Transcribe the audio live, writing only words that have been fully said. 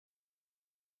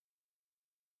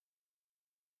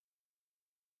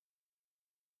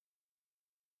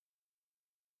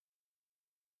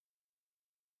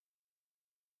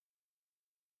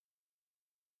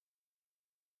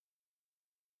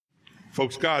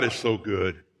Folks, God is so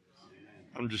good.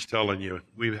 I'm just telling you,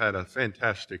 we've had a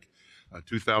fantastic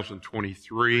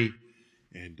 2023,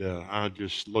 and I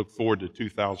just look forward to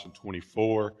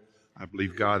 2024. I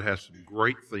believe God has some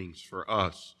great things for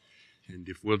us. And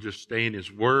if we'll just stay in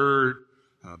His Word,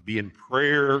 be in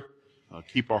prayer,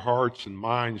 keep our hearts and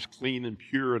minds clean and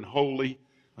pure and holy,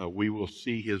 we will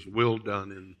see His will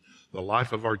done in the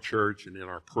life of our church and in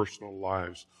our personal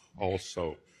lives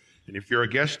also. And if you're a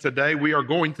guest today, we are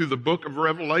going through the book of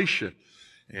Revelation.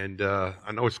 And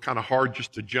I know it's kind of hard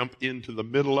just to jump into the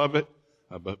middle of it,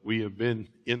 but we have been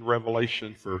in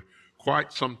Revelation for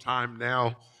quite some time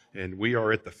now, and we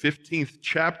are at the 15th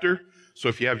chapter. So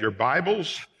if you have your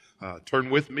Bibles, turn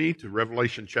with me to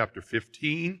Revelation chapter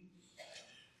 15.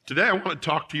 Today I want to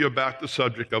talk to you about the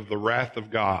subject of the wrath of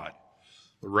God.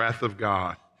 The wrath of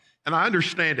God. And I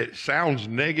understand it sounds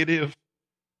negative,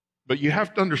 but you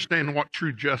have to understand what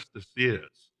true justice is.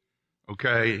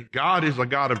 Okay? God is a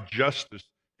God of justice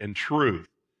and truth.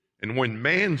 And when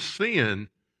man sinned,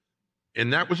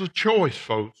 and that was a choice,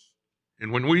 folks.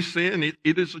 And when we sin, it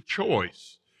is a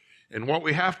choice. And what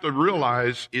we have to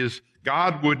realize is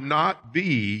God would not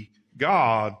be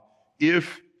God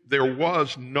if there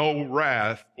was no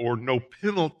wrath or no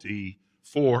penalty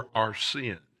for our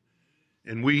sin.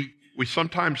 And we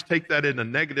sometimes take that in a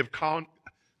negative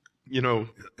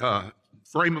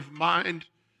frame of mind.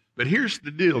 But here's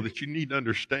the deal that you need to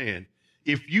understand.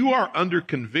 If you are under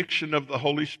conviction of the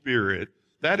Holy Spirit,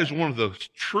 that is one of the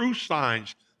true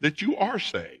signs that you are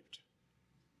saved.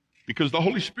 Because the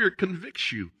Holy Spirit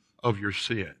convicts you of your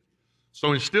sin.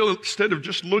 So instead of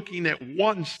just looking at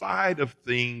one side of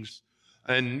things,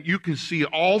 and you can see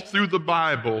all through the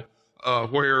Bible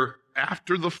where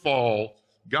after the fall,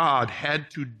 God had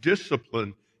to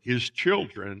discipline His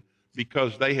children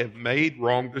because they have made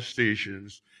wrong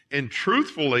decisions. And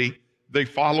truthfully, they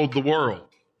followed the world.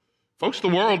 Folks, the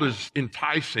world is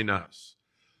enticing us.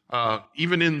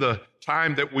 Even in the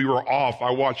time that we were off, I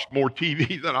watched more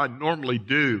TV than I normally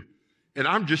do. And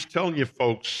I'm just telling you,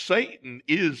 folks, Satan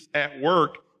is at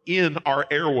work in our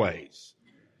airways.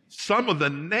 Some of the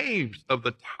names of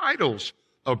the titles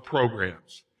of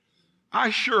programs. I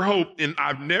sure hope, and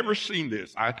I've never seen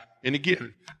this, I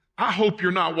hope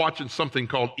you're not watching something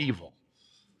called Evil.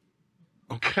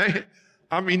 Okay?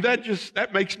 I mean, that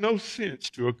makes no sense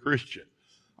to a Christian.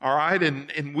 All right?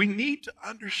 And we need to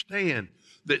understand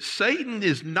that Satan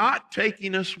is not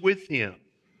taking us with him.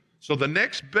 So the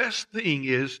next best thing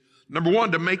is, number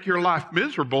one, to make your life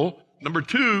miserable. Number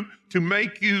two, to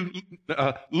make you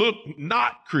look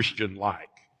not Christian-like.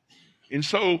 And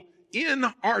so in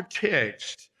our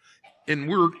text, and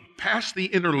we're past the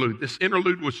interlude. This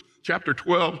interlude was chapter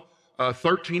 12,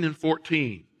 13, and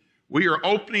 14. We are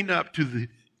opening up to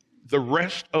the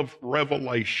rest of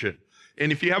Revelation.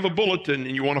 And if you have a bulletin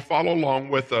and you want to follow along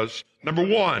with us, number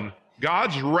one,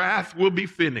 God's wrath will be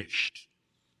finished.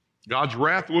 God's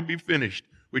wrath will be finished.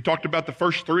 We talked about the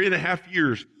first 3.5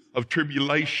 years of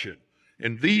tribulation.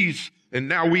 And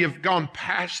now we have gone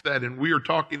past that, and we are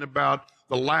talking about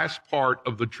the last part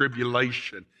of the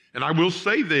tribulation. And I will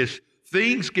say this,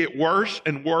 things get worse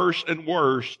and worse and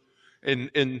worse,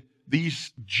 and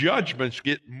these judgments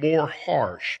get more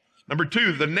harsh. Number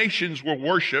two, the nations will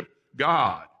worship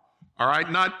God. All right,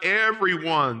 not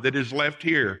everyone that is left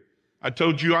here. I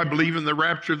told you I believe in the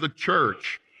rapture of the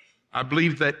church. I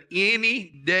believe that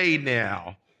any day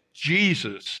now,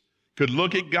 Jesus could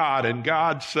look at God and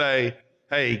God say,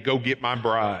 hey, go get my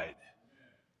bride.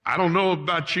 I don't know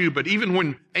about you, but even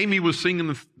when Amy was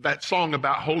singing that song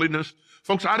about holiness,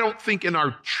 folks, I don't think in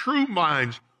our true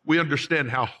minds we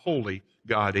understand how holy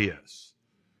God is.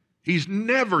 He's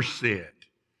never sinned.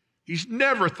 He's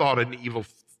never thought an evil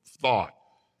thought.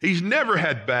 He's never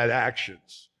had bad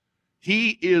actions.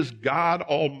 He is God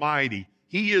Almighty.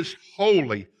 He is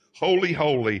holy, holy,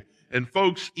 holy. And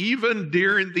folks, even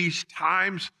during these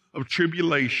times of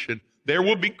tribulation, there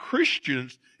will be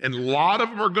Christians, and a lot of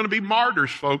them are going to be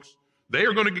martyrs, folks.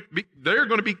 They're going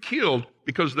to be killed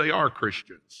because they are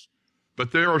Christians.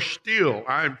 But there are still,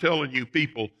 I am telling you,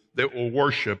 people that will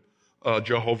worship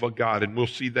Jehovah God, and we'll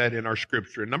see that in our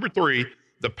scripture. And number three,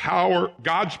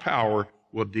 God's power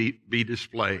will be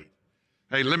displayed.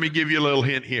 Hey, let me give you a little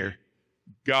hint here.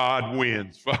 God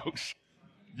wins, folks.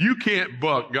 You can't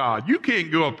buck God. You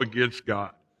can't go up against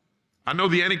God. I know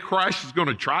the Antichrist is going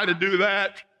to try to do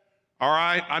that. All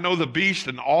right? I know the beast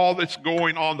and all that's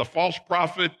going on, the false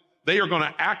prophet, they are going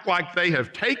to act like they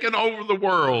have taken over the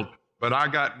world. But I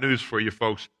got news for you,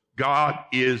 folks. God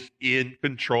is in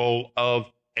control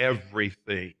of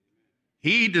everything.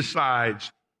 He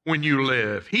decides when you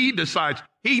live. He decides.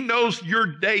 He knows your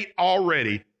date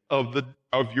already of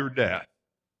your death.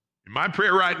 And my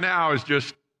prayer right now is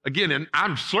just, again, and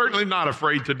I'm certainly not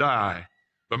afraid to die,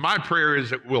 but my prayer is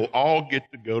that we'll all get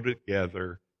to go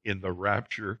together in the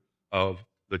rapture of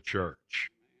the church.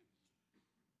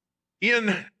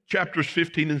 In chapters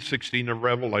 15 and 16 of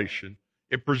Revelation,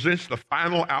 it presents the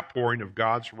final outpouring of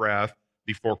God's wrath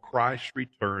before Christ's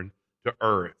return to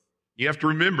earth. You have to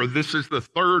remember, this is the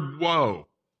third woe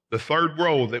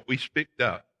that we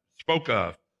spoke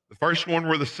of. The first one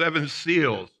were the 7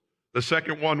 seals. The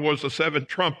second one was the 7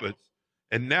 trumpets.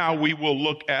 And now we will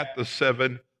look at the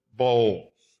 7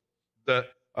 bowls.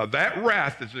 That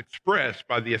wrath is expressed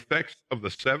by the effects of the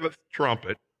 7th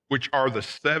trumpet, which are the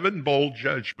 7 bowl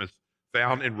judgments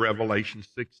found in Revelation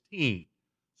 16.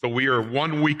 So we are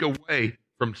 1 week away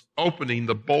from opening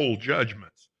the bowl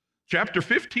judgments. Chapter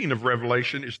 15 of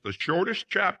Revelation is the shortest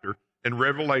chapter in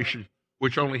Revelation,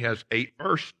 which only has 8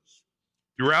 verses.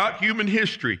 Throughout human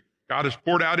history, God has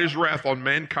poured out his wrath on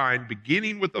mankind,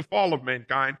 beginning with the fall of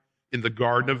mankind in the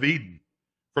Garden of Eden.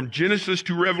 From Genesis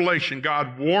to Revelation,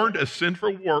 God warned a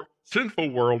sinful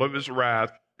world of his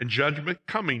wrath and judgment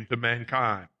coming to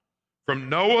mankind. From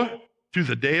Noah to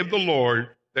the day of the Lord,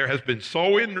 there has been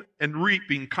sowing and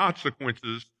reaping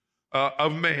consequences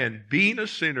of man being a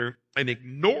sinner and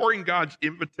ignoring God's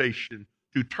invitation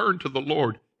to turn to the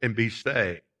Lord and be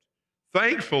saved.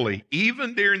 Thankfully,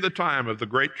 even during the time of the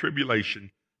Great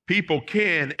Tribulation, people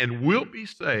can and will be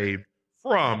saved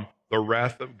from the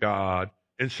wrath of God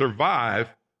and survive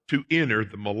to enter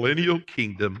the millennial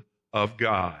kingdom of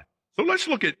God. So let's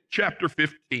look at chapter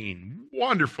 15.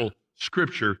 Wonderful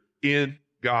scripture in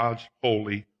God's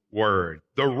holy word.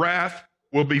 The wrath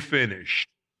will be finished.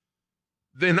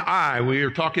 Then we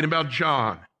are talking about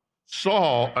John,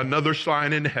 saw another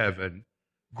sign in heaven,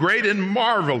 great and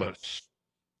marvelous.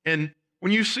 And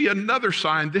when you see another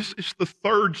sign, this is the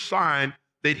third sign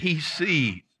that he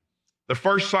sees. The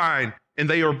first sign, and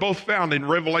they are both found in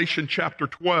Revelation chapter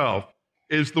 12,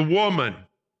 is the woman.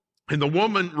 And the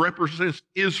woman represents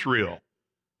Israel.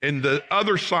 And the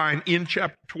other sign in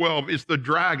chapter 12 is the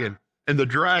dragon. And the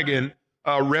dragon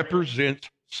represents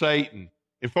Satan.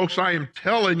 And folks, I am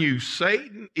telling you,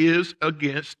 Satan is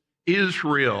against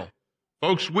Israel.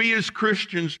 Folks, we as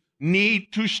Christians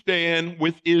need to stand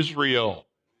with Israel.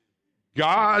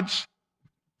 God's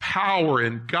power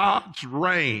and God's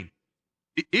reign.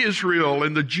 Israel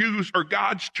and the Jews are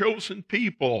God's chosen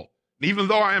people. And even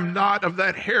though I am not of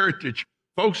that heritage,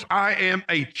 folks, I am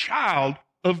a child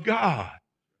of God.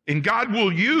 And God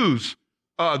will use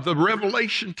the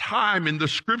revelation time in the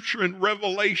scripture and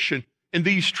Revelation in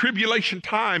these tribulation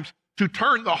times to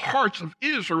turn the hearts of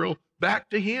Israel back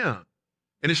to him.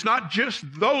 And it's not just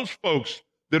those folks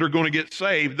that are going to get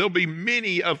saved. There'll be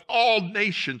many of all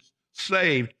nations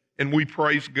saved, and we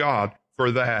praise God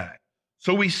for that.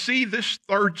 So we see this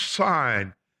third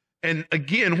sign. And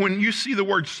again, when you see the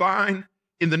word sign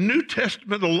in the New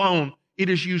Testament alone, it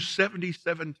is used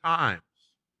 77 times.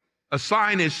 A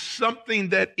sign is something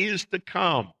that is to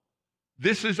come.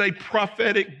 This is a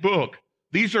prophetic book.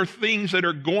 These are things that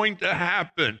are going to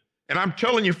happen. And I'm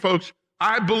telling you, folks,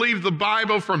 I believe the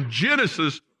Bible from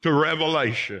Genesis to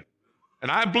Revelation.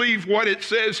 And I believe what it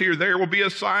says here, there will be a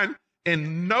sign.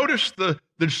 And notice the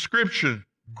description,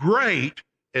 great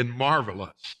and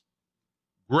marvelous.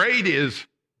 Great is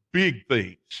big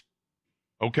things,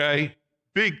 okay?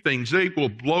 Big things, they will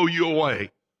blow you away.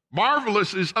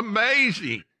 Marvelous is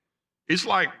amazing. It's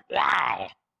like, wow.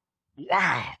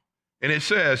 And it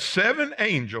says, 7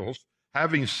 angels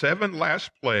having 7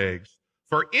 last plagues,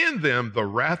 for in them the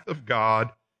wrath of God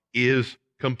is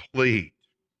complete.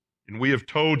 And we have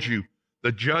told you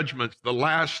the judgments, the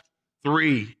last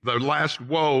 3, the last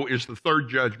woe is the third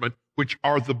judgment, which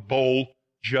are the bowl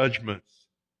judgments.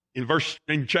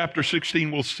 In chapter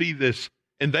 16, we'll see this,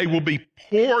 and they will be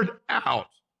poured out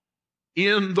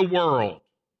in the world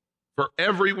for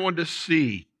everyone to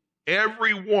see.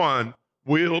 Everyone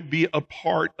will be a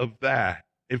part of that.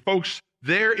 And folks,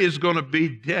 there is going to be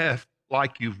death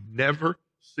like you've never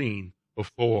seen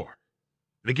before.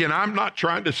 And again, I'm not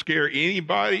trying to scare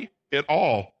anybody at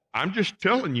all. I'm just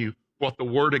telling you what the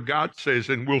Word of God says,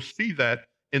 and we'll see that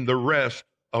in the rest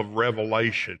of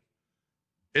Revelation.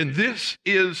 And this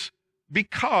is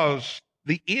because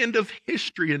the end of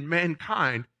history and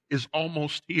mankind is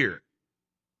almost here.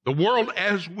 The world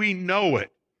as we know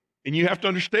it. And you have to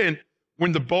understand,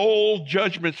 when the bowl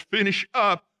judgments finish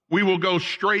up, we will go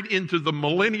straight into the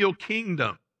millennial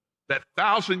kingdom, that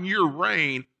 1,000-year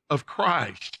reign of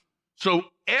Christ. So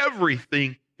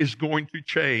everything is going to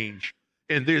change.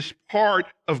 And this part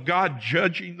of God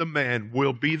judging the man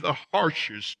will be the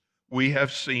harshest we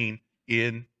have seen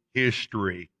in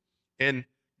history. And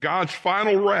God's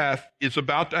final wrath is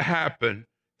about to happen.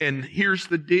 And here's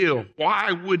the deal.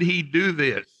 Why would he do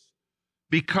this?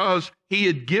 Because he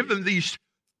had given these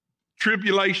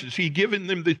tribulations. He had given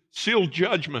them the sealed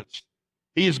judgments.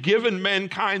 He has given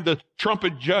mankind the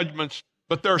trumpet judgments,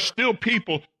 but there are still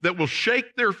people that will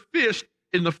shake their fist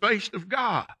in the face of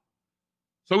God.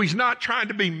 So he's not trying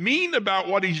to be mean about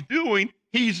what he's doing.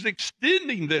 He's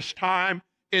extending this time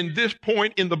in this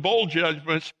point in the bowl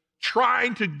judgments,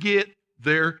 trying to get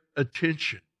their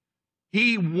attention.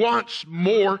 He wants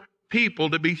more people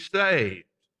to be saved.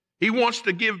 He wants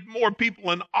to give more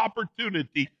people an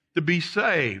opportunity to be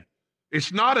saved.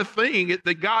 It's not a thing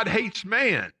that God hates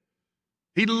man.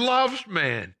 He loves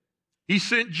man. He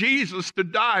sent Jesus to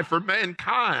die for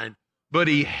mankind, but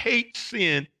he hates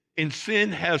sin, and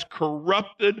sin has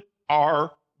corrupted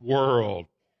our world.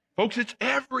 Folks, it's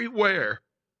everywhere.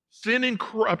 Sin and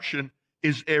corruption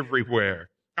is everywhere.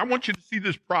 I want you to see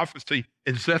this prophecy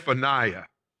in Zephaniah.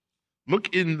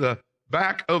 Look in the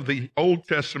back of the Old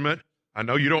Testament. I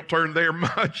know you don't turn there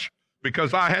much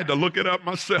because I had to look it up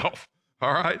myself.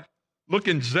 All right? Look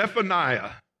in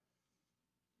Zephaniah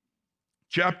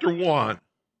chapter 1.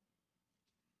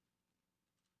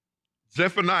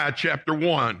 Zephaniah chapter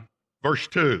 1, verse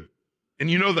 2. And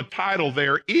you know the title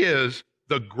there is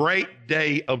The Great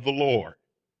Day of the Lord.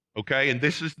 Okay? And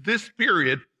this is this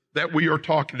period that we are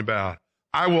talking about.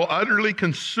 I will utterly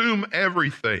consume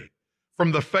everything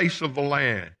from the face of the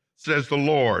land, says the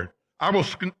Lord. I will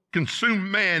consume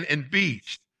man and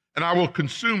beast, and I will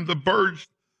consume the birds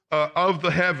of the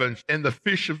heavens and the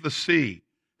fish of the sea,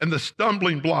 and the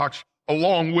stumbling blocks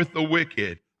along with the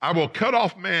wicked. I will cut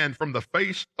off man from the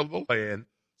face of the land,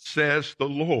 says the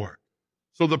Lord.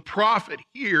 So the prophet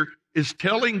here is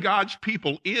telling God's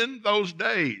people in those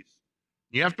days.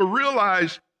 You have to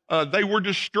realize they were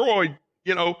destroyed.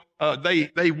 You know,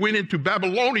 they went into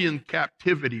Babylonian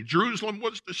captivity. Jerusalem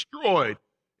was destroyed.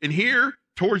 And here,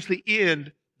 towards the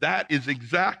end, that is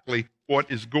exactly what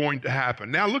is going to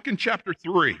happen. Now look in chapter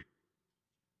 3.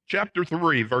 Chapter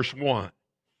 3, verse 1.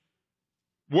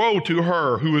 Woe to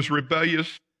her who is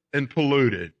rebellious and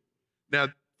polluted. Now,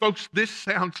 folks, this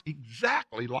sounds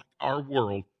exactly like our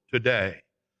world today.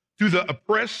 To the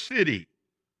oppressed city,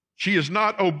 she has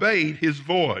not obeyed his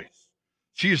voice.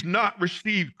 She has not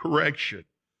received correction.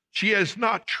 She has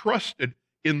not trusted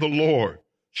in the Lord.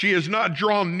 She has not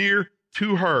drawn near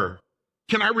to her.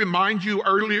 Can I remind you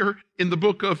earlier in the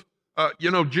book of,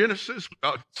 Genesis,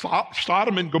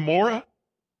 Sodom and Gomorrah?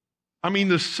 I mean,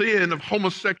 the sin of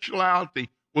homosexuality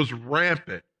was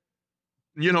rampant.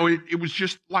 You know, it was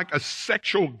just like a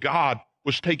sexual god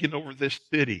was taking over this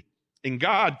city. And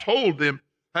God told them,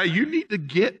 hey, you need to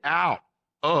get out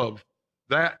of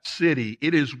that city.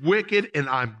 It is wicked, and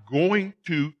I'm going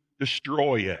to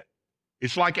destroy it.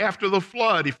 It's like after the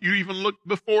flood, if you even look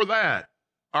before that.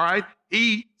 All right?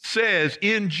 He says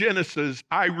in Genesis,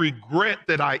 I regret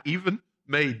that I even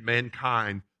made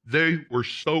mankind. They were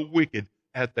so wicked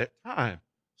at that time.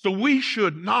 So we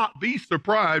should not be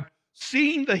surprised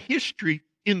seeing the history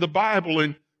in the Bible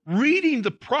and reading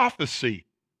the prophecy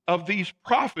of these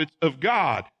prophets of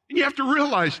God. And you have to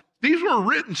realize these were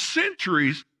written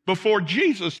centuries before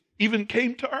Jesus even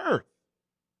came to earth.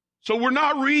 So we're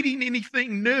not reading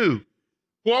anything new.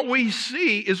 What we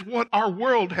see is what our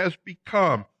world has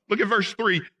become. Look at verse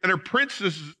 3. And her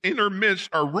princes in her midst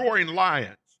are roaring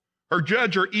lions. Her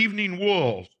judges are evening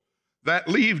wolves that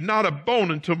leave not a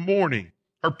bone until morning.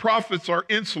 Her prophets are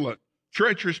insolent,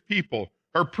 treacherous people.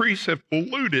 Her priests have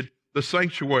polluted the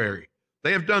sanctuary.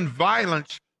 They have done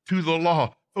violence to the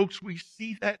law. Folks, we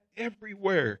see that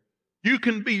everywhere. You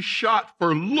can be shot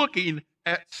for looking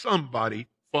at somebody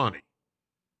funny.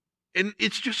 And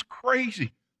it's just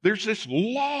crazy. There's this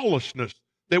lawlessness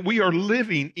that we are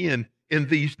living in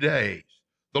these days.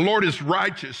 The Lord is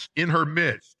righteous in her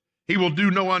midst. He will do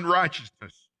no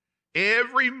unrighteousness.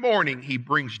 Every morning he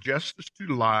brings justice to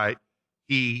light.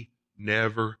 He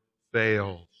never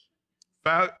fails.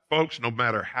 Folks, no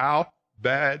matter how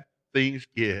bad things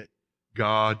get,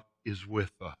 God is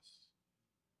with us.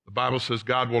 The Bible says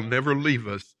God will never leave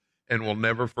us and will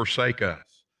never forsake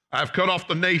us. I have cut off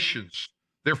the nations.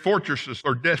 Their fortresses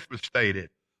are devastated.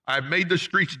 I have made the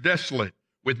streets desolate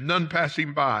with none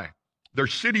passing by. Their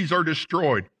cities are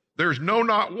destroyed. There is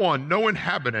not one, no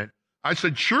inhabitant. I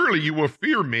said, surely you will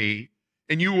fear me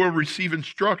and you will receive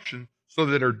instruction so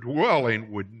that her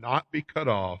dwelling would not be cut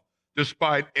off,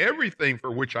 despite everything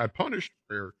for which I punished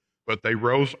her. But they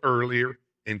rose earlier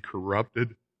and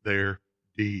corrupted their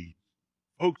deeds.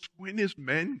 Folks, when is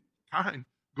mankind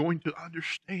going to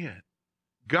understand?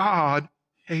 God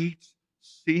hates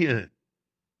sin.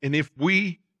 And if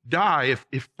we die,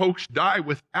 if folks die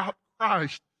without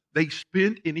Christ, they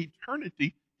spend an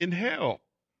eternity in hell.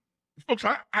 Folks,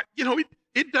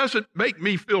 it doesn't make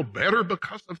me feel better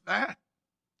because of that.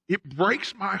 It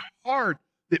breaks my heart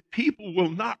that people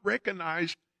will not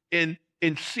recognize and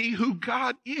see who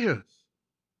God is.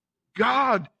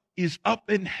 God is up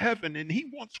in heaven and he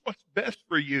wants what's best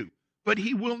for you, but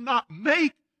he will not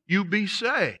make you be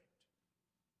saved.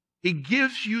 He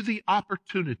gives you the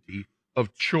opportunity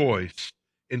of choice.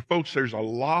 And folks, there's a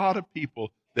lot of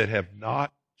people that have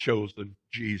not chosen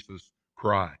Jesus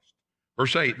Christ.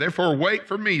 Verse 8, therefore wait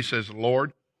for me, says the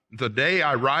Lord, the day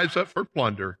I rise up for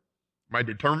plunder. My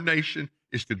determination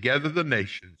is to gather the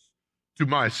nations to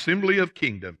my assembly of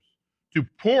kingdoms, to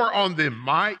pour on them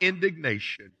my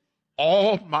indignation,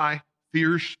 all my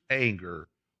fierce anger.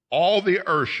 All the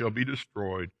earth shall be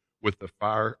destroyed with the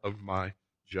fire of my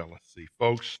jealousy.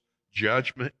 Folks,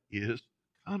 judgment is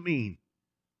coming.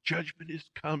 Judgment is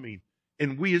coming.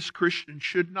 And we as Christians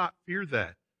should not fear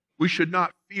that. We should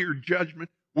not fear judgment.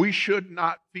 We should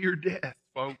not fear death,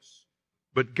 folks.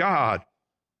 But God,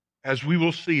 as we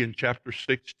will see in chapter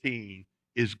 16,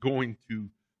 is going to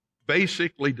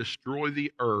basically destroy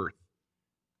the earth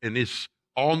and is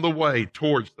on the way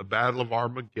towards the battle of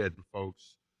Armageddon,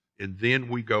 folks. And then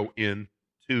we go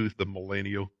into the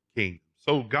millennial kingdom.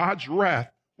 So God's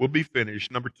wrath will be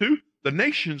finished. Number 2, the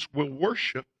nations will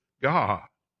worship God.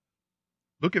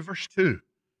 Look at verse 2.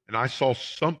 And I saw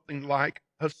something like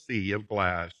a sea of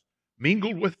glass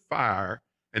mingled with fire,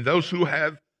 and those who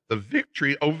have the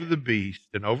victory over the beast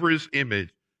and over his image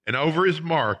and over his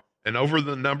mark and over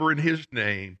the number in his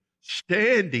name,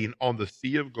 standing on the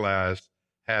sea of glass,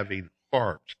 having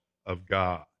harps of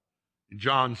God. And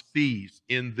John sees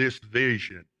in this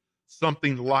vision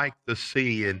something like the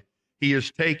sea, and he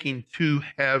is taking to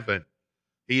heaven.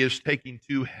 He is taking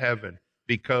to heaven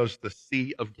because the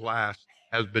sea of glass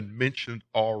has been mentioned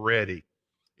already.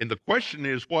 And the question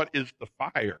is, what is the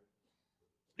fire?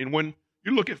 And when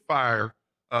you look at fire,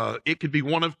 it could be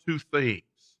one of two things.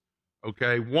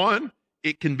 Okay, one,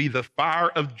 it can be the fire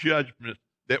of judgment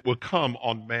that will come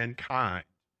on mankind.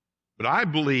 But I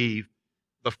believe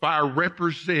the fire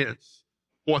represents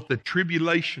what the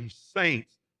tribulation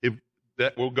saints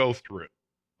that will go through.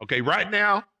 Okay, right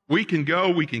now, we can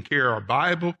carry our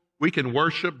Bible, we can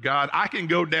worship God. I can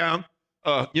go down,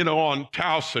 on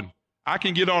Towson. I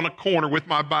can get on a corner with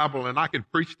my Bible and I can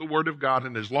preach the Word of God.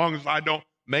 And as long as I don't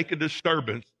make a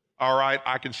disturbance, all right,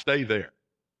 I can stay there.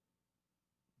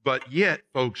 But yet,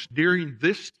 folks, during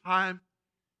this time,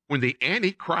 when the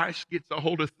Antichrist gets a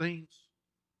hold of things,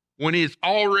 when he's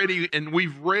already, and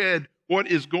we've read what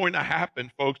is going to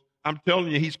happen, folks, I'm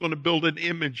telling you, he's going to build an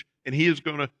image and he is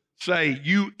going to say,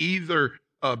 you either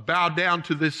bow down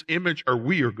to this image or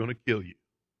we are going to kill you.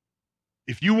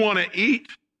 If you want to eat,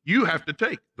 you have to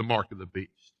take the mark of the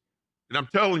beast. And I'm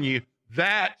telling you,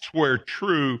 that's where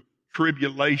true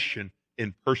tribulation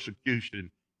and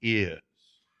persecution is.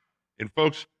 And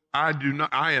folks, I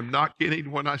am not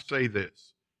kidding when I say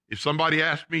this. If somebody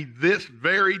asked me this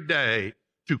very day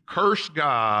to curse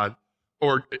God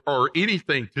or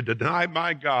anything to deny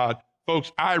my God,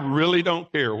 folks, I really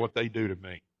don't care what they do to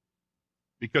me.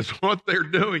 Because what they're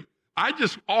doing, I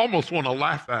just almost want to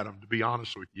laugh at them, to be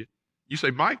honest with you. You say,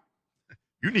 Mike,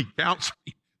 you need counseling.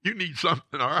 You need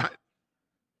something, all right?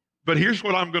 But here's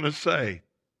what I'm going to say.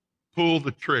 Pull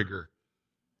the trigger.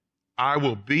 I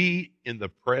will be in the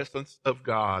presence of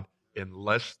God in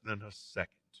less than a second.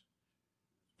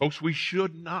 Folks, we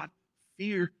should not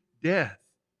fear death.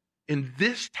 In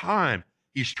this time,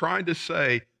 he's trying to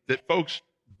say that, folks,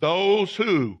 those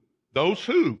who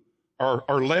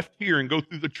are left here and go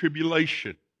through the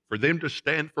tribulation, for them to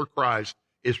stand for Christ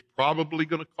is probably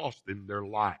going to cost them their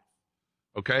life.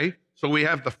 Okay? So we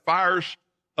have the fires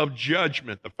of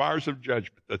judgment,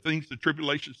 the things the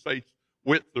tribulation saints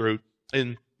went through.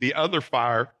 And the other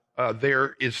fire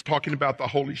there is talking about the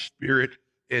Holy Spirit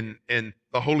and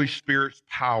the Holy Spirit's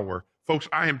power. Folks,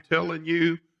 I am telling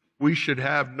you, we should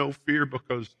have no fear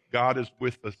because God is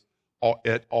with us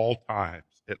at all times,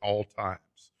 And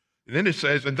then it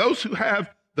says, and those who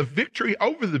have the victory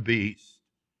over the beast,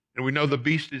 and we know the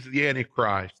beast is the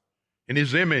Antichrist, in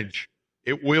his image,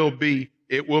 it will be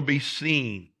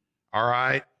seen, all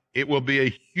right? It will be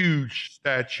a huge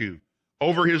statue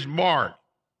over his mark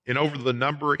and over the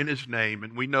number in his name.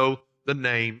 And we know the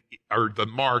name, or the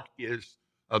mark is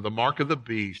the mark of the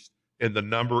beast, and the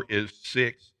number is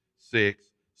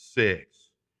 666.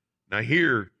 Now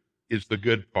here is the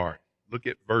good part. Look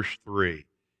at verse 3.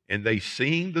 And they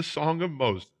sing the song of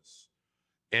Moses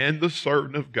and the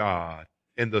servant of God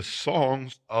and the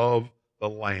songs of the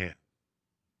Lamb.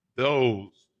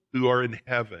 Those who are in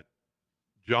heaven.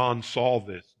 John saw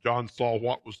this. John saw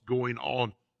what was going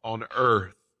on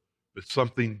earth, but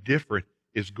something different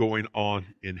is going on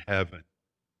in heaven.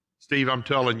 Steve, I'm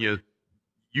telling you,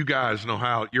 you guys know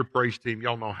how, your praise team,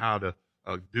 y'all know how to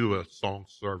do a song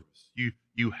service.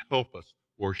 You help us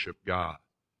worship God.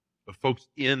 But folks,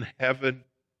 in heaven,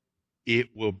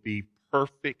 it will be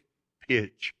perfect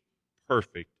pitch,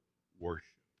 perfect worship.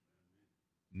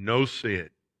 No sin,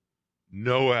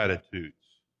 no attitudes,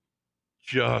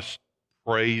 just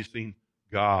praising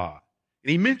God.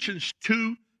 And he mentions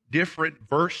two different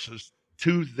verses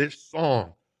to this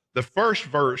song. The first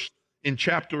verse in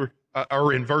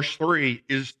in verse 3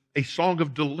 is a song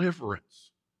of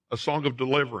deliverance, a song of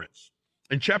deliverance.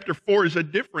 And chapter 4 is a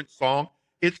different song.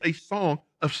 It's a song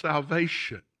of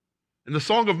salvation. And the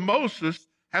Song of Moses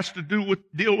has to deal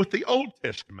with the Old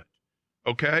Testament,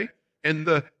 okay? And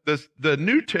the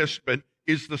New Testament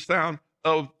is the sound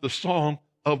of the Song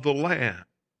of the Lamb.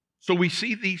 So we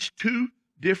see these two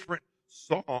different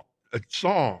songs,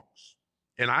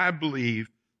 and I believe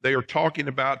they are talking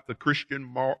about the Christian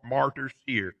martyrs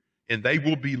here, and they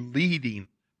will be leading,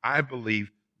 I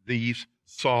believe, these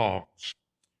songs.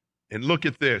 And look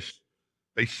at this.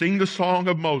 They sing the song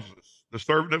of Moses, the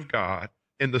servant of God,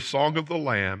 and the song of the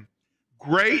Lamb.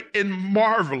 Great and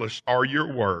marvelous are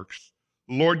your works,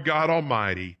 Lord God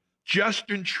Almighty. Just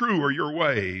and true are your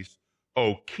ways,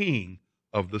 O King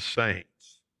of the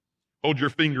saints. Hold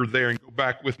your finger there and go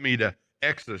back with me to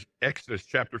Exodus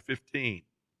chapter 15.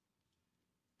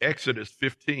 Exodus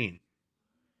 15.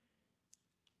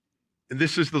 And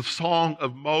this is the song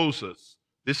of Moses.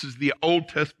 This is the Old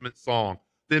Testament song.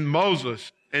 Then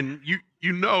Moses, and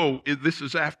you know this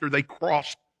is after they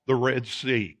crossed the Red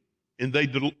Sea and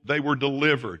they were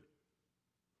delivered.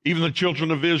 Even the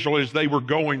children of Israel, as they were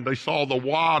going, they saw the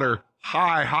water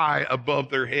high above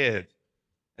their heads.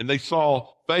 And they saw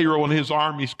Pharaoh and his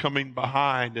armies coming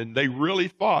behind, and they really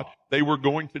thought they were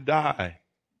going to die.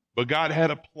 But God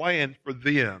had a plan for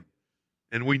them.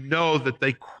 And we know that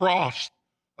they crossed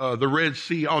the Red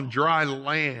Sea on dry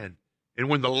land. And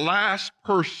when the last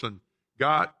person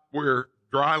got where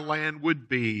dry land would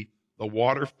be, the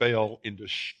water fell and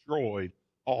destroyed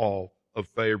all of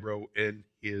Pharaoh and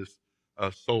his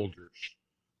soldiers.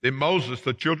 Then Moses,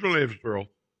 the children of Israel,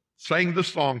 sang the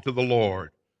song to the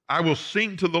Lord. I will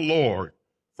sing to the Lord,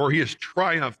 for he has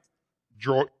triumphed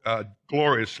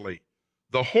gloriously.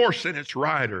 The horse and its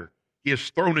rider he has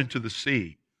thrown into the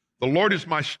sea. The Lord is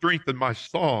my strength and my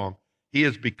song. He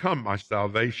has become my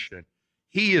salvation.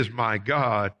 He is my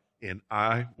God, and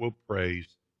I will praise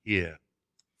him.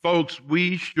 Folks,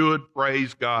 we should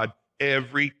praise God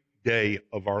every day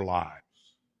of our lives.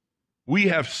 We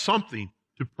have something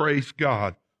to praise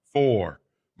God for.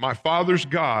 My Father's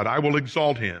God, I will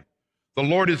exalt him. The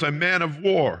Lord is a man of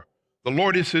war. The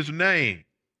Lord is his name.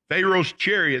 Pharaoh's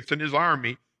chariots and his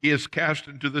army he has cast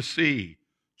into the sea.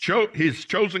 His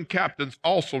chosen captains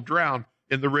also drowned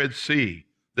in the Red Sea.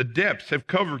 The depths have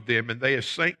covered them, and they have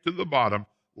sank to the bottom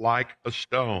like a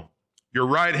stone. Your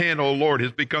right hand, O Lord,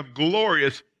 has become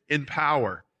glorious in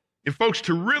power. And folks,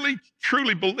 to really,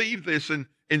 truly believe this and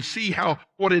see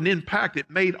what an impact it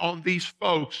made on these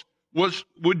folks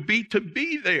would be to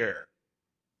be there.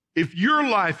 If your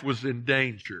life was in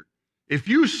danger, if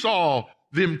you saw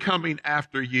them coming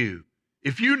after you,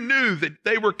 if you knew that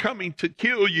they were coming to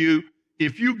kill you,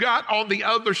 if you got on the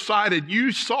other side and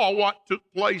you saw what took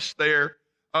place there,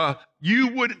 you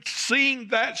would sing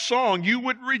that song, you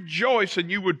would rejoice, and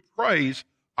you would praise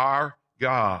our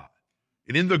God.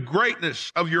 And in the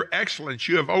greatness of your excellence,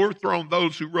 you have overthrown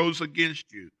those who rose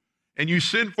against you. And you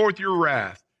send forth your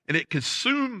wrath, and it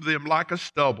consumed them like a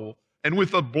stubble. And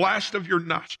with the blast of your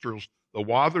nostrils, the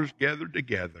waters gathered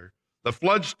together. The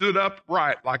flood stood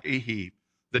upright like a heap.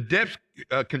 The depths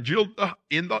congealed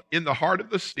in the heart of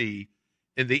the sea.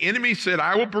 And the enemy said,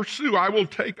 I will pursue, I will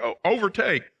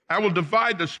overtake, I will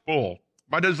divide the spoil.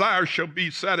 My desire shall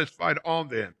be satisfied on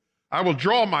them. I will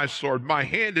draw my sword, my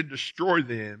hand, and destroy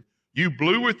them. You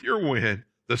blew with your wind,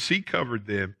 the sea covered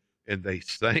them, and they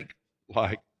sank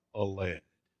like a lead.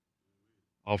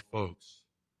 Oh, folks,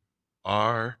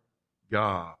 our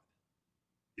God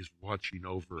is watching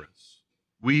over us.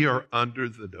 We are under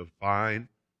the divine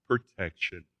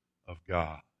protection of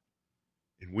God.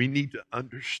 And we need to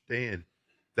understand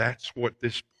that's what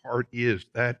this part is.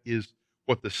 That is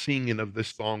what the singing of this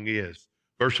song is.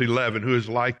 Verse 11, who is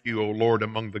like you, O Lord,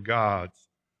 among the gods?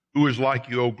 Who is like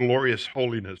you, O glorious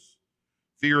holiness?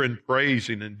 Fear and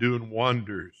praising and doing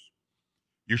wonders.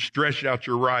 You stretched out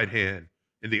your right hand,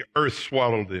 and the earth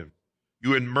swallowed them.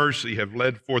 You in mercy have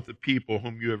led forth the people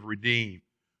whom you have redeemed.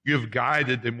 You have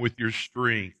guided them with your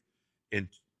strength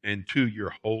and to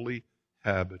your holy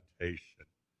habitation. The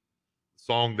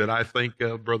song that I think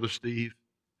of, Brother Steve,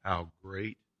 how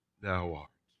great thou art.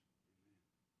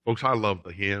 Folks, I love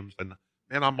the hymns, and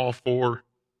man, I'm all for,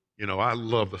 I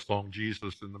love the song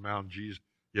Jesus in the Mountain, Jesus,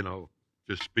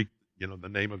 just speak, the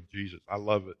name of Jesus. I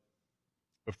love it.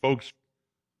 But folks,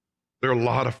 there are a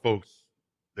lot of folks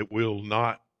that will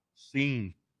not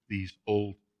sing these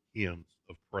old hymns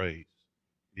of praise.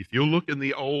 If you look in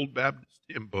the old Baptist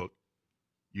hymn book,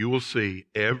 you will see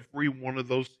every one of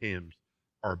those hymns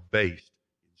are based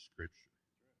in Scripture.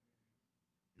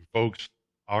 And folks,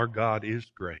 our God is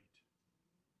great.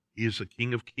 He is the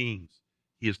King of kings.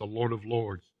 He is the Lord of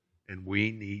lords, and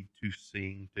we need to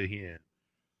sing to him.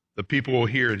 The people will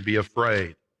hear and be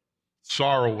afraid.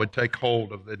 Sorrow would take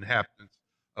hold of the inhabitants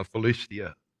of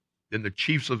Philistia. Then the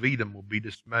chiefs of Edom will be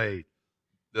dismayed.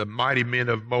 The mighty men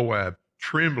of Moab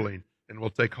trembling and will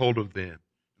take hold of them.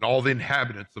 And all the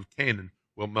inhabitants of Canaan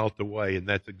will melt away. And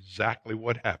that's exactly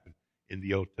what happened in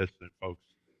the Old Testament, folks.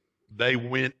 They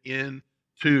went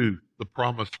into the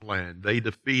promised land. They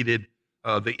defeated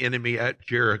the enemy at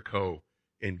Jericho,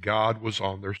 and God was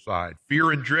on their side.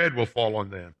 Fear and dread will fall on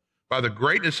them. By the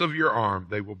greatness of your arm,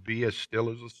 they will be as still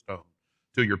as a stone,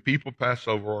 till your people pass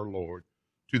over, our Lord,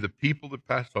 to the people that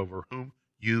pass over, whom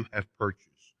you have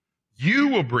purchased. You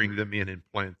will bring them in and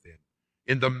plant them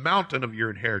in the mountain of your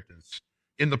inheritance,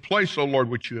 in the place, O Lord,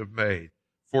 which you have made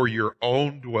for your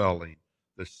own dwelling,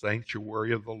 the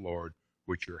sanctuary of the Lord,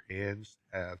 which your hands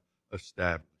have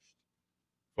established.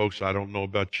 Folks, I don't know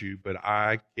about you, but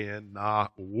I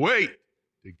cannot wait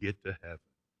to get to heaven.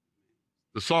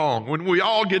 The song, when we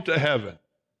all get to heaven,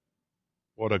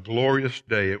 what a glorious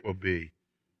day it will be.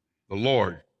 The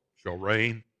Lord shall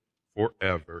reign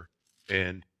forever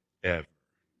and ever.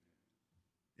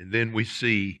 And then we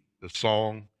see the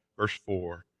song, verse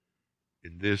 4,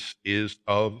 and this is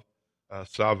of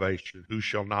salvation. Who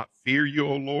shall not fear you,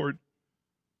 O Lord?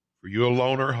 For you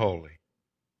alone are holy.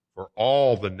 For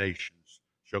all the nations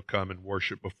shall come and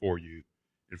worship before you,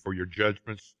 and for your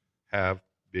judgments have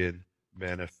been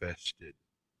manifested.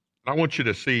 And I want you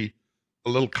to see a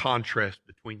little contrast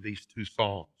between these two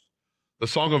songs. The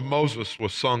song of Moses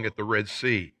was sung at the Red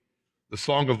Sea. The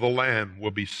song of the Lamb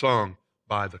will be sung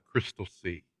by the Crystal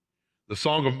Sea. The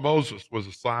song of Moses was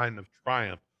a sign of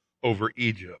triumph over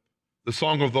Egypt. The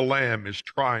song of the Lamb is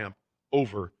triumph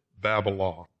over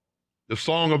Babylon. The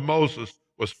song of Moses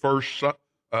was first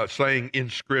sang in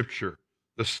Scripture.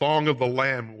 The song of the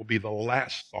Lamb will be the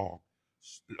last song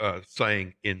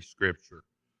sang in Scripture.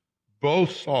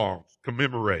 Both songs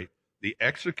commemorate the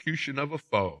execution of a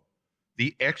foe,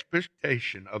 the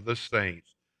expectation of the saints,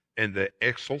 and the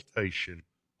exaltation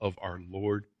of our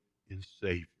Lord and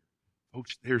Savior.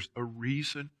 Folks, there's a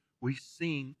reason we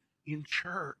sing in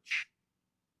church.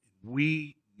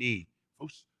 We need,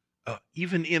 folks,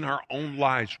 even in our own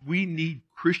lives, we need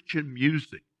Christian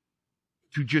music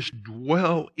to just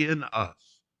dwell in us.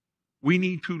 We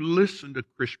need to listen to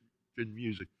Christian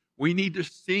music. We need to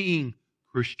sing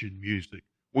Christian music.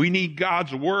 We need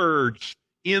God's words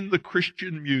in the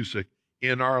Christian music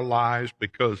in our lives,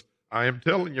 because I am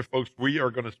telling you, folks, we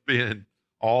are going to spend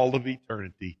all of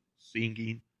eternity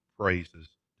singing praises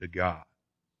to God.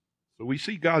 So we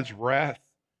see God's wrath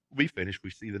will be finished.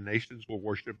 We see the nations will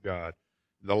worship God.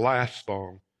 The last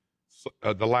song,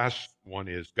 the last one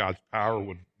is God's power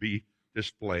would be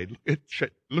displayed.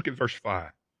 Look at verse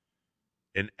 5.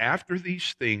 And after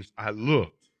these things I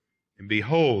looked, and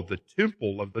behold, the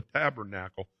temple of the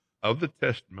tabernacle of the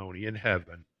testimony in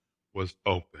heaven was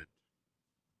opened.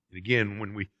 And again,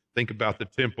 when we think about the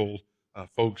temple,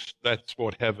 folks, that's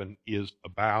what heaven is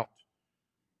about.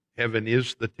 Heaven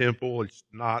is the temple. It's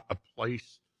not a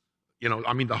place,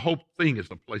 the whole thing is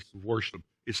a place of worship.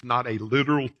 It's not a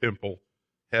literal temple.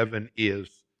 Heaven is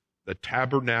the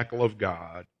tabernacle of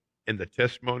God and the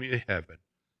testimony of heaven.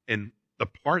 And the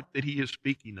part that he is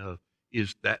speaking of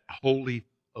is that Holy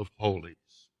of Holies.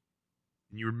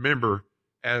 And you remember,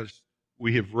 as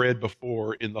we have read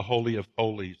before in the Holy of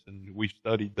Holies, and we've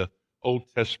studied the Old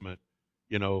Testament,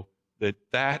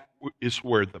 that is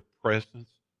where the presence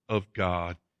of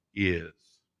God is.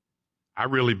 I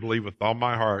really believe with all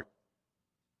my heart,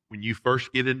 when you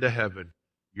first get into heaven,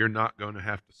 you're not going to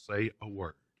have to say a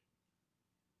word.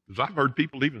 Because I've heard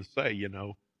people even say,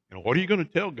 what are you going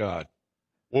to tell God?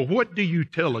 Well, what do you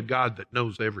tell a God that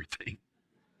knows everything?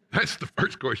 That's the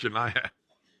first question I have.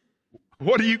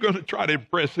 What are you going to try to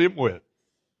impress him with?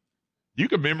 You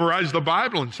can memorize the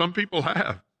Bible, and some people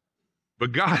have.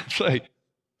 But God say,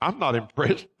 I'm not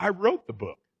impressed. I wrote the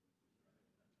book.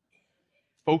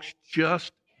 Folks,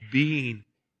 just being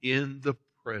in the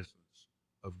presence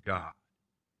of God.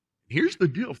 Here's the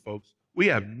deal, folks. We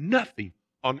have nothing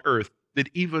on earth that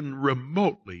even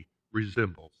remotely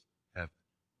resembles heaven.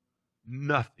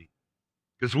 Nothing.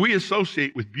 Because we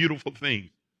associate with beautiful things.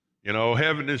 You know,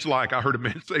 heaven is like, I heard a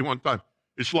man say one time,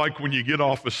 it's like when you get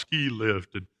off a ski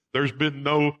lift and there's been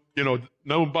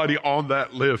nobody on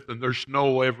that lift and there's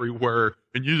snow everywhere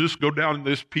and you just go down in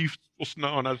this peaceful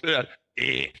snow. And I said,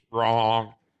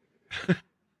 wrong.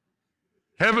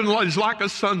 Heaven is like a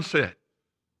sunset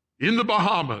in the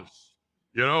Bahamas.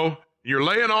 You know, you're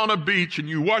laying on a beach and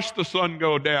you watch the sun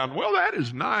go down. Well, that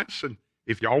is nice. And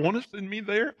if y'all want to send me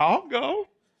there, I'll go.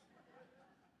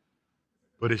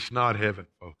 But it's not heaven,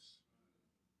 folks.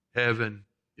 Heaven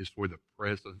is where the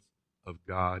presence of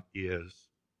God is.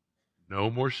 No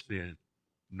more sin,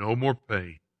 no more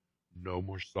pain, no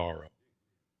more sorrow.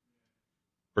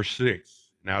 Verse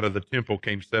 6, and out of the temple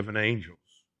came 7 angels,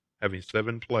 having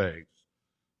 7 plagues,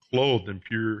 clothed in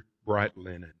pure bright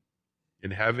linen,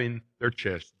 and having their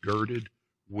chests girded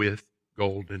with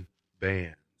golden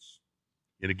bands.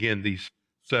 And again, these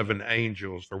 7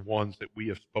 angels are ones that we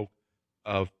have spoke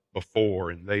of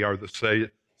before, and they are the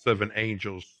 7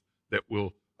 angels that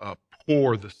will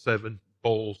pour the 7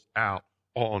 bowls out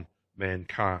on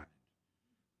mankind.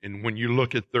 And when you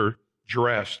look at their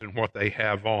dress and what they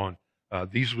have on,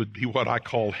 these would be what I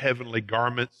call heavenly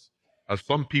garments.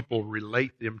 Some people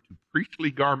relate them to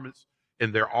priestly garments,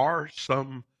 and there are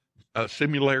some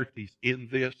similarities in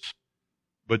this.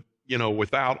 But, you know,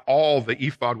 without all the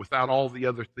ephod, without all the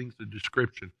other things in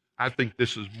description, I think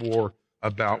this is more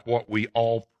about what we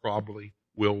all probably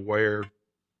will wear.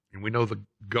 And we know the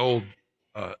gold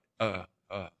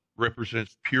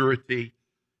represents purity.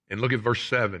 And look at verse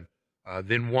 7.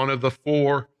 Then one of the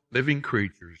 4 living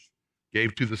creatures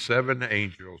gave to the 7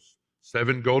 angels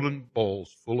 7 golden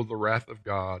bowls full of the wrath of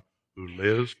God who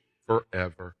lives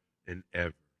forever and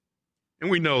ever. And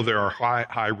we know there are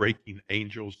high-ranking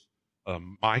angels.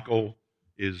 Michael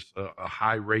is a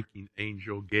high-ranking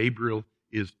angel. Gabriel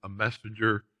is a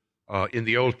messenger. In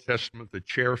the Old Testament, the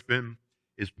cherubim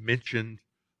is mentioned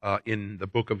in the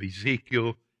book of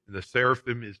Ezekiel, and the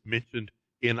seraphim is mentioned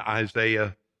in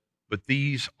Isaiah. But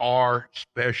these are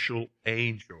special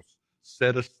angels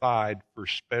set aside for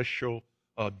special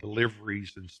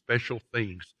deliveries and special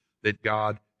things that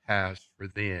God has for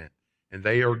them. And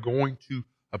they are going to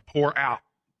pour out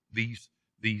the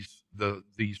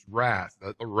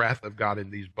wrath of God in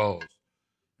these bowls.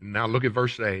 And now look at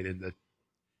verse 8.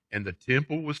 And the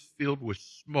temple was filled with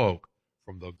smoke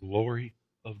from the glory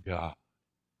of God.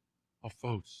 Oh,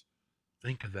 folks,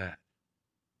 think of that.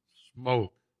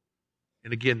 Smoke.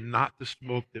 And again, not the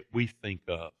smoke that we think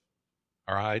of.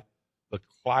 All right? The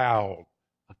cloud,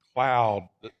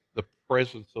 the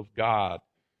presence of God.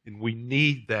 And we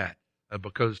need that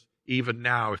because even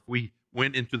now, if we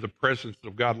went into the presence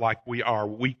of God like we are,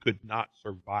 we could not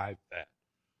survive that.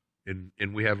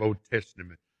 And we have Old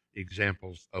Testament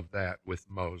examples of that with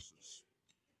Moses.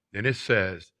 Then it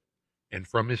says, and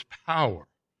from his power,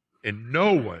 and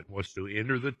no one was to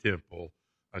enter the temple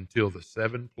until the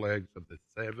 7 plagues of the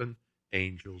 7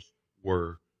 angels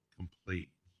were complete.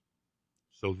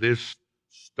 So this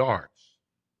starts.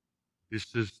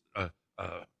 This is a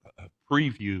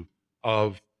preview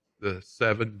of the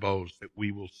 7 bowls that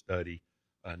we will study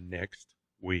next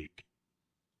week.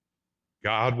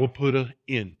 God will put an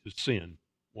end to sin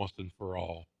once and for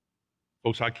all.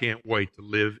 Folks, I can't wait to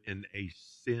live in a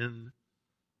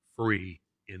sin-free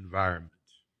environment.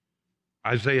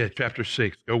 Isaiah chapter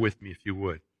 6, go with me if you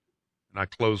would. And I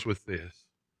close with this.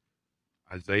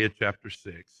 Isaiah chapter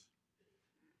 6.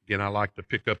 Again, I like to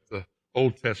pick up the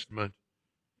Old Testament.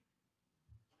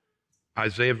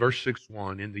 Isaiah verse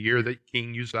 6:1. In the year that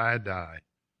King Uzziah died,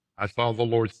 I saw the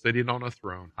Lord sitting on a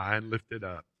throne, high and lifted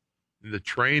up, and the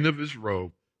train of his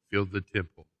robe filled the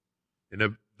temple.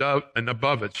 And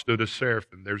above it stood a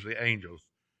seraphim. There's the angels.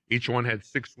 Each one had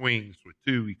 6 wings. With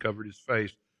 2 he covered his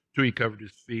face, 2 he covered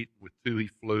his feet, with 2 he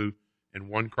flew. And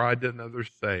one cried to another,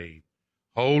 saying,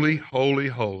 Holy, holy,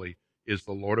 holy is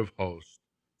the Lord of hosts.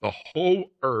 The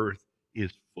whole earth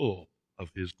is full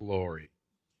of his glory.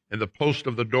 And the post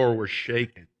of the door was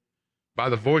shaken by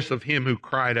the voice of him who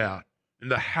cried out,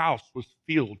 and the house was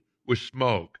filled with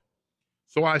smoke.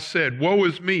 So I said, Woe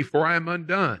is me, for I am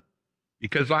undone,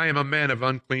 because I am a man of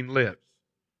unclean lips.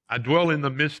 I dwell in the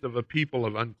midst of a people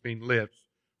of unclean lips,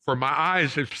 for my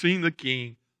eyes have seen the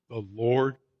King, the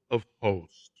Lord of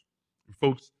hosts. And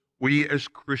folks, we as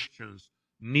Christians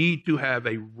need to have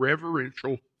a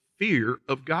reverential fear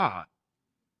of God.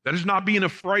 That is not being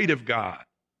afraid of God,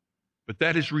 but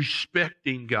that is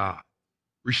respecting God,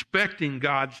 respecting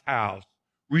God's house,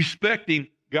 respecting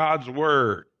God's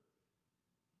word.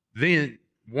 Then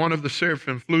one of the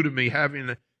seraphim flew to me,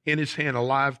 having in his hand a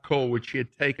live coal which he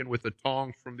had taken with the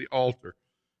tongs from the altar.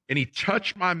 And he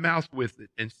touched my mouth with it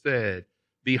and said,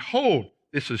 Behold,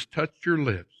 this has touched your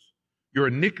lips. Your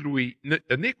iniquity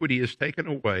is taken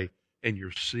away, and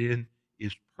your sin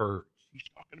is purged. He's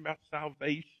talking about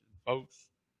salvation, folks.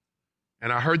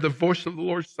 And I heard the voice of the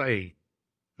Lord saying,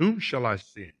 whom shall I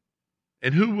send?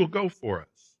 And who will go for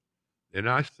us? Then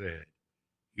I said,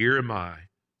 here am I,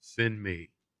 send me.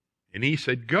 And he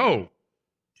said, go,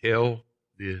 tell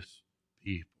this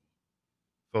people.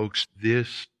 Folks,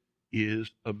 this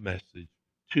is a message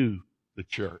to the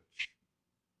church.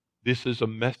 This is a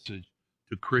message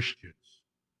to Christians.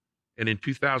 And in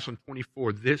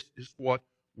 2024, this is what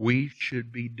we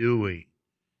should be doing.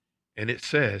 And it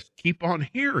says, keep on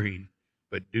hearing,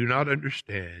 but do not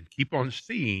understand. Keep on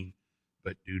seeing,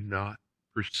 but do not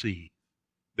perceive.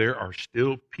 There are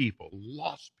still people,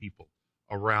 lost people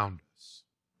around us.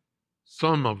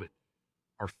 Some of it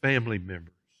are family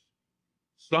members.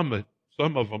 Some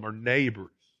of them are neighbors.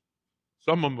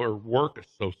 Some of them are work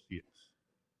associates.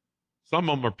 Some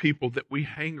of them are people that we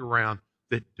hang around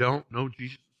that don't know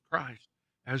Jesus Christ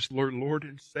as Lord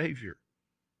and Savior.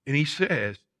 And he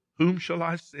says, whom shall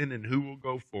I send and who will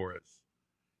go for us?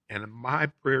 And my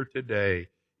prayer today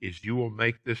is you will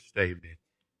make this statement,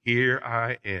 here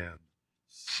I am,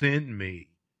 send me,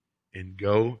 and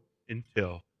go and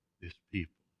tell this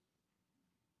people.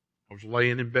 I was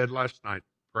laying in bed last night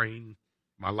praying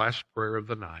my last prayer of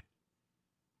the night.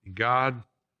 And God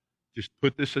just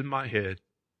put this in my head.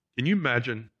 Can you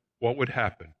imagine what would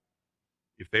happen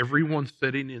if everyone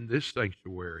sitting in this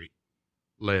sanctuary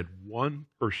led one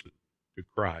person to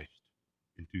Christ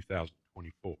in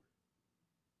 2024?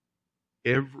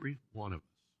 Every one of us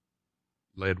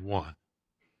led one.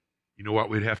 You know what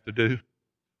we'd have to do?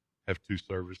 Have two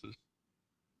services.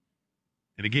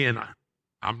 And again,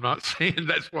 I'm not saying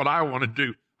that's what I want to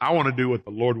do. I want to do what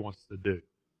the Lord wants to do.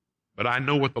 But I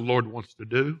know what the Lord wants to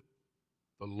do.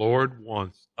 The Lord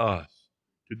wants us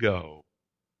to go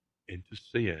and to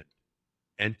send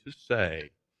and to say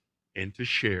and to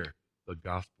share the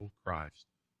gospel of Christ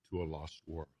to a lost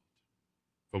world.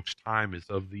 Folks, time is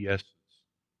of the essence.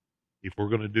 If we're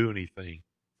going to do anything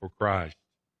for Christ,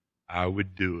 I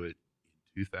would do it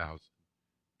in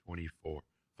 2024.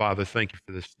 Father, thank you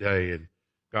for this day. And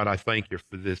God, I thank you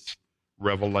for this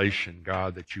revelation,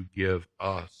 God, that you give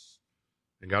us.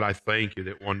 And God, I thank you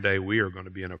that one day we are going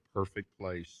to be in a perfect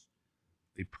place,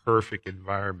 a perfect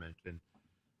environment. And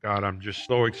God, I'm just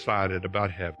so excited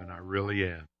about heaven. I really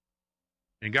am.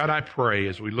 And God, I pray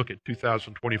as we look at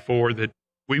 2024 that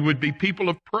we would be people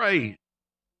of praise.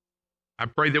 I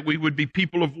pray that we would be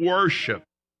people of worship.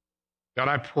 God,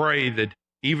 I pray that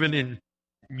even in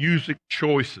music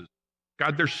choices,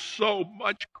 God, there's so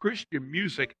much Christian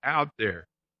music out there.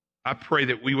 I pray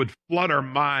that we would flood our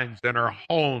minds and our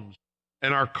homes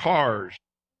and our cars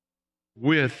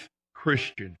with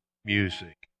Christian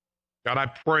music. God, I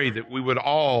pray that we would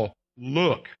all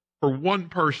look for one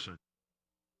person.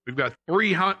 We've got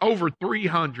over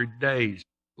 300 days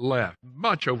left,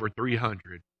 much over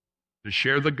 300, to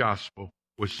share the gospel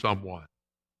with someone.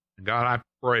 And God, I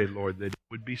pray, Lord, that it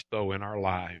would be so in our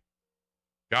lives.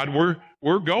 God,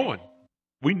 we're going.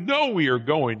 We know we are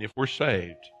going if we're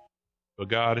saved. But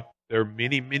God, there are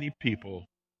many, many people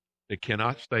that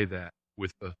cannot say that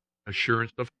with the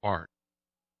assurance of heart.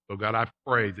 So God, I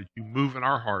pray that you move in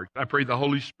our hearts. I pray the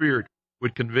Holy Spirit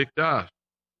would convict us.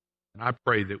 And I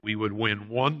pray that we would win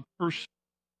one person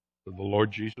to the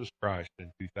Lord Jesus Christ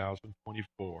in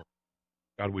 2024.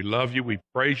 God, we love you. We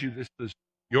praise you. This is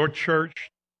your church.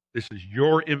 This is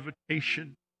your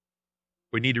invitation.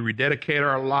 We need to rededicate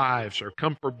our lives or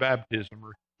come for baptism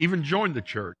or even join the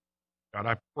church. God,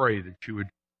 I pray that you would,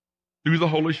 through the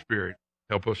Holy Spirit,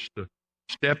 help us to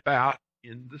step out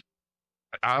in the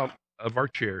aisle of our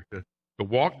chair, to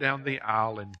walk down the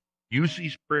aisle and use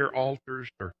these prayer altars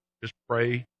or just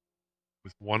pray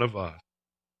with one of us.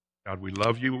 God, we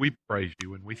love you, we praise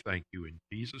you, and we thank you. In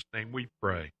Jesus' name we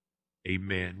pray.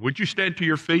 Amen. Would you stand to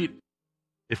your feet?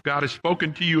 If God has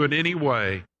spoken to you in any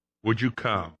way, would you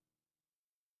come?